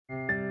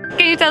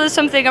you tell us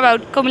something about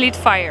Comelit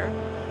Fire?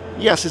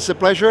 Yes, it's a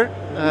pleasure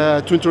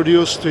to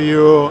introduce to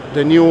you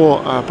the new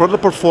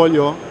product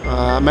portfolio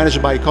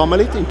managed by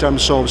Comelit in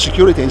terms of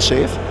security and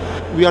safe.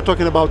 We are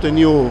talking about a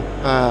new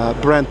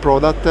brand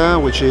product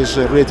which is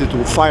related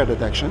to fire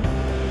detection.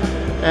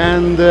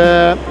 And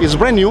it's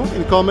brand new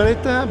in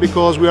Comelit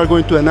because we are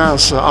going to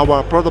enhance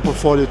our product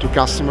portfolio to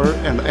customer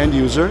and end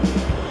user.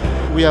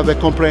 We have a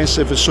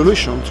comprehensive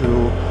solution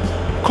to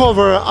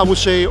cover, I would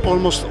say,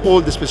 almost all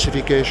the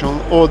specification,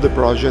 all the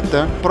project.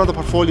 Product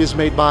portfolio is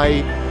made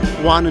by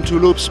 1 and 2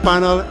 loops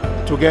panel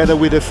together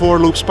with a 4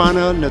 loops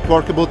panel,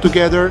 networkable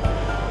together,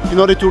 in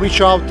order to reach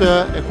out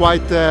a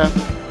quite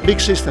big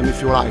system,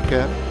 if you like.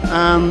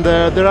 And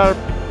there are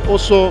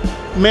also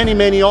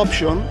many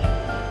options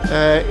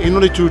in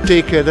order to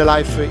take the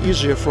life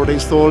easier for the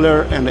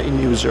installer and the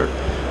end user.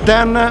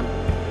 Then,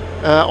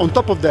 on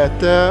top of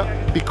that,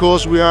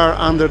 because we are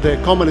under the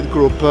Comelit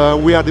group,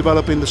 we are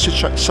developing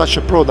such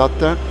a product,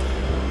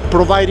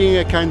 providing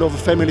a kind of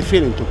family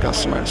feeling to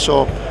customers.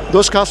 So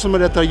those customers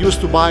that are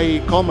used to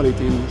buy Comelit,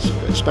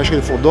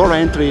 especially for door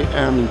entry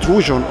and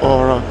intrusion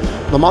or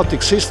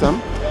domotic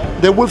system,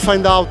 they will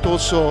find out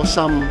also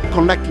some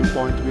connecting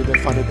point with the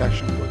fire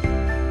detection.